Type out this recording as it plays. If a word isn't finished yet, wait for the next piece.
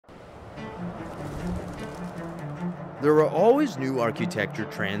There are always new architecture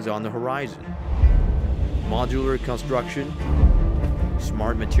trends on the horizon. Modular construction,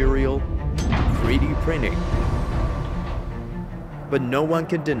 smart material, 3D printing. But no one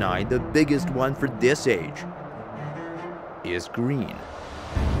can deny the biggest one for this age is green.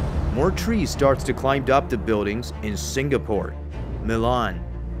 More trees starts to climb up the buildings in Singapore, Milan,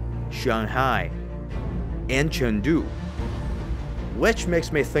 Shanghai, and Chengdu, which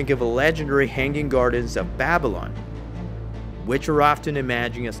makes me think of the legendary hanging gardens of Babylon, which are often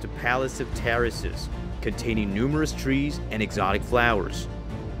imagined as the palace of terraces containing numerous trees and exotic flowers.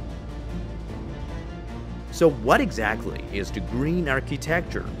 So what exactly is the green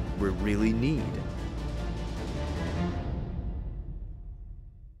architecture we really need?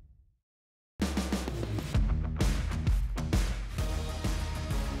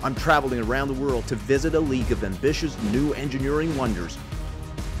 I'm traveling around the world to visit a league of ambitious new engineering wonders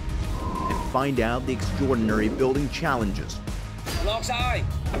and find out the extraordinary building challenges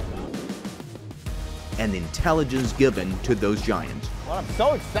and the intelligence given to those giants. Well, I'm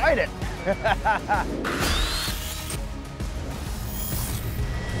so excited!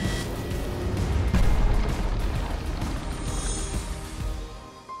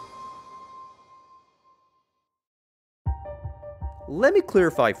 Let me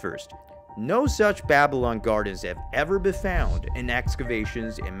clarify first. No such Babylon gardens have ever been found in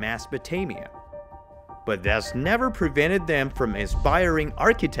excavations in Mesopotamia. But that's never prevented them from inspiring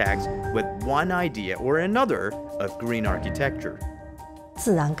architects with one idea or another of green architecture.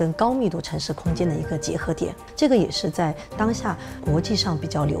 自然跟高密度城市空间的一个结合点，这个也是在当下国际上比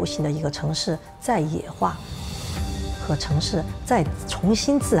较流行的一个城市再野化和城市再重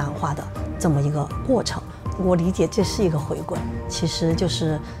新自然化的这么一个过程。我理解这是一个回归，其实就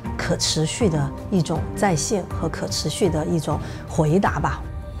是可持续的一种再现和可持续的一种回答吧。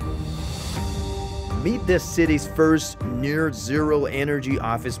 Meet this city's first near-zero energy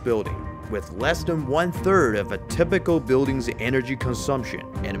office building, with less than 1/3 of a typical building's energy consumption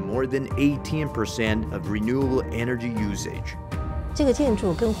and more than 18% of renewable energy usage. 这个建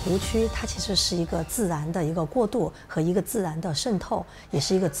筑跟湖区，它其实是一个自然的一个过渡和一个自然的渗透，也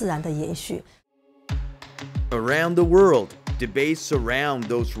是一个自然的延续。 Around the world, debates surround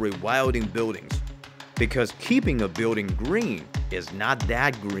those rewilding buildings, because keeping a building green is not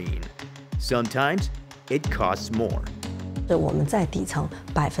that green. Sometimes it costs more. 我们在底层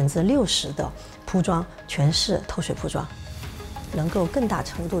60%的铺装全是透水铺装，能够更大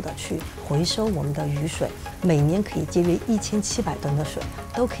程度的去回收我们的雨水，每年可以节约1700吨的水，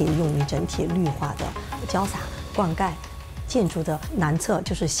都可以用于整体绿化的浇洒、灌溉。 建筑的南侧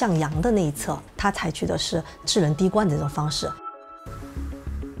就是向阳的那一侧，它采取的是制冷滴灌的这种方式。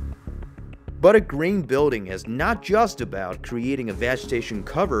But a green building is not just about creating a vegetation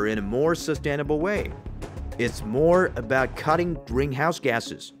cover in a more sustainable way. It's more about cutting greenhouse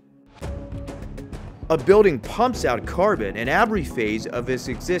gases. A building pumps out carbon in every phase of its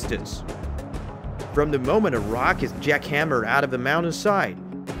existence. From the moment a rock is jackhammered out of a mountainside,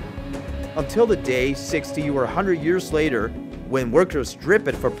 until the day 60 or 100 years later, when workers strip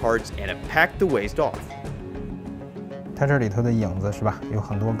it for parts and pack the waste off. 它这里头的影子是吧？有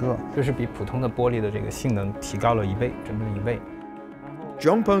很多个，这是比普通的玻璃的这个性能提高了1倍，整整1倍。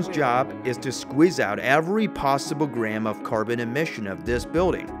Zhongpeng's job is to squeeze out every possible gram of carbon emission of this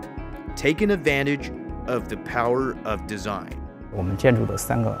building, taking advantage of the power of design. 我们建筑的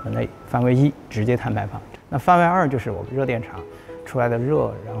3个门类，范围1直接碳排放，那范围2就是我们热电厂出来的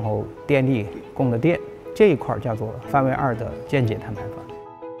热，然后电力供的电，这一块叫做范围2的间接碳排放。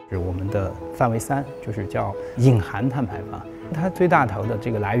是我们的范围3，就是叫隐含碳排放。它最大头的这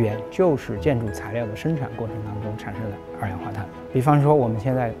个来源就是建筑材料的生产过程当中产生的二氧化碳。比方说我们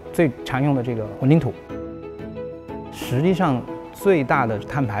现在最常用的这个混凝土，实际上最大的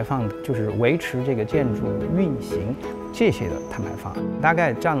碳排放就是维持这个建筑运行这些的碳排放，大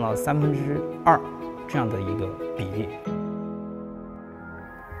概占了2%这样的一个比例。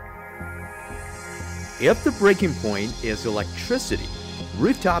 If the breaking point is electricity,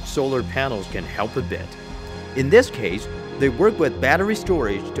 rooftop solar panels can help a bit. In this case, they work with battery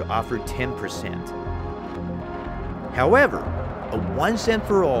storage to offer 10%. However, a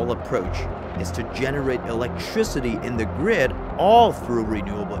once-and-for-all approach is to generate electricity in the grid all through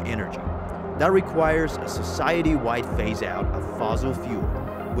renewable energy. That requires a society-wide phase-out of fossil fuel,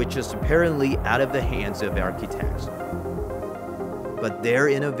 which is apparently out of the hands of architects. But their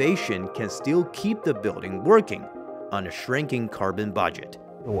innovation can still keep the building working on a shrinking carbon budget.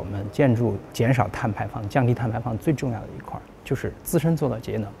 我们建筑减少碳排放、降低碳排放最重要的一块就是自身做到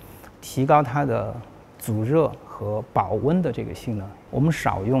节能，提高它的阻热和保温的这个性能。我们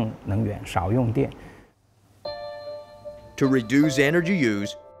少用能源，少用电。To reduce energy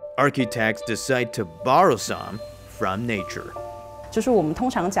use, architects decide to borrow some from nature. 就是我们通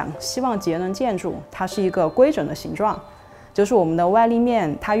常讲，希望节能建筑它是一个规整的形状，就是我们的外立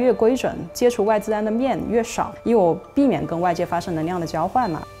面它越规整，接触外自然的面越少，因为我避免跟外界发生能量的交换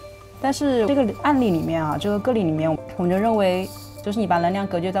嘛。但是这个案例里面啊，这个个例里面，我们就认为，就是你把能量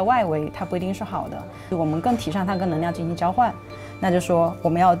隔绝在外围，它不一定是好的。我们更提倡它跟能量进行交换，那就说我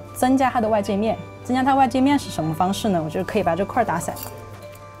们要增加它的外界面。增加它外界面是什么方式呢？我就可以把这块打散。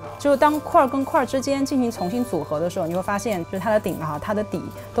就当块跟块之间进行重新组合的时候，你会发现，就是它的顶它的底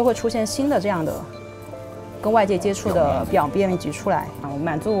都会出现新的这样的跟外界接触的表面积出来啊，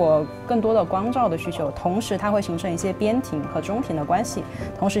满足我更多的光照的需求。同时，它会形成一些边庭和中庭的关系，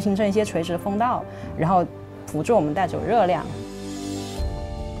同时形成一些垂直风道，然后辅助我们带走热量。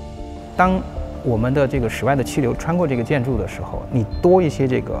当我们的这个室外的气流穿过这个建筑的时候，你多一些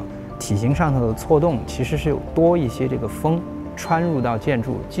这个体型上头的错动，其实是有多一些这个风穿入到建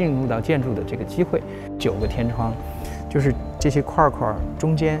筑、进入到建筑的这个机会。9个天窗，就是这些块块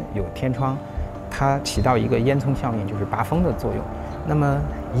中间有天窗，它起到一个烟囱效应，就是拔风的作用。那么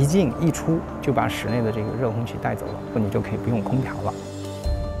一进一出就把室内的这个热空气带走了，你就可以不用空调了。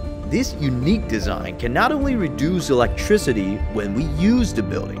This unique design can not only reduce electricity when we use the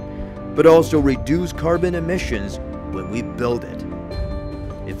building, but also reduce carbon emissions when we build it.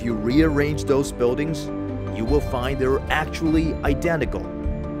 If you rearrange those buildings, you will find they're actually identical.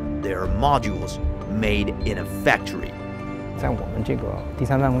 They are modules made in a factory. 在我们这个第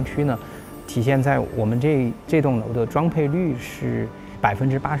3办公区呢，体现在我们这栋楼的装配率是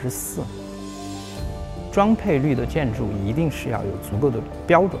84%。装配率的建筑一定是要有足够的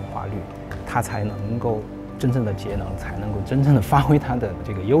标准化率，它才能够真正的节能，才能够真正的发挥它的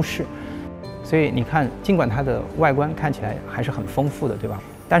这个优势。所以你看，尽管它的外观看起来还是很丰富的，对吧？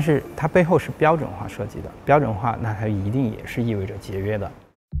但是它背后是标准化设计的，标准化那它一定也是意味着节约的。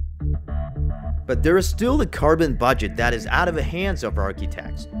But there is still the carbon budget that is out of the hands of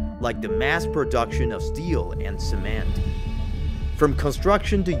architects, like the mass production of steel and cement. From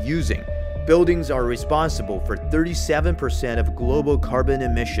construction to using, buildings are responsible for 37% of global carbon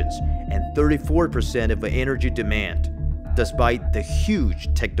emissions and 34% of energy demand, despite the huge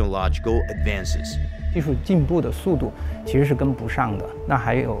technological advances. 技术进步的速度其实是跟不上的。那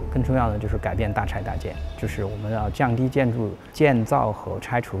还有更重要的就是改变大拆大建，就是我们要降低建筑建造和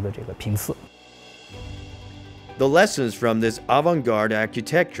拆除的这个频次。The lessons from this avant-garde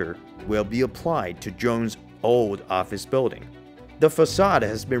architecture will be applied to Zhong's old office building. The facade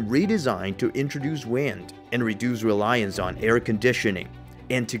has been redesigned to introduce wind and reduce reliance on air conditioning,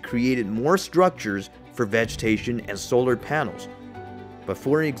 and to create more structures for vegetation and solar panels. But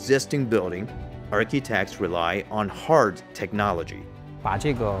for an existing building, architects rely on hard technology. 把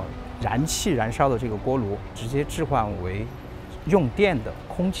这个燃气燃烧的这个锅炉直接置换为用电的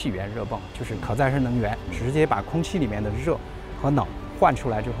空气源热泵，就是可再生能源，直接把空气里面的热和冷换出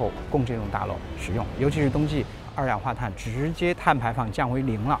来之后供这栋大楼使用。尤其是冬季，二氧化碳直接碳排放降为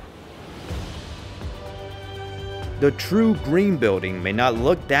0了。The true green building may not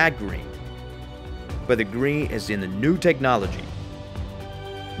look that green, but the green is in the new technology,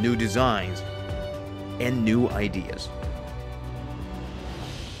 new designs, and new ideas.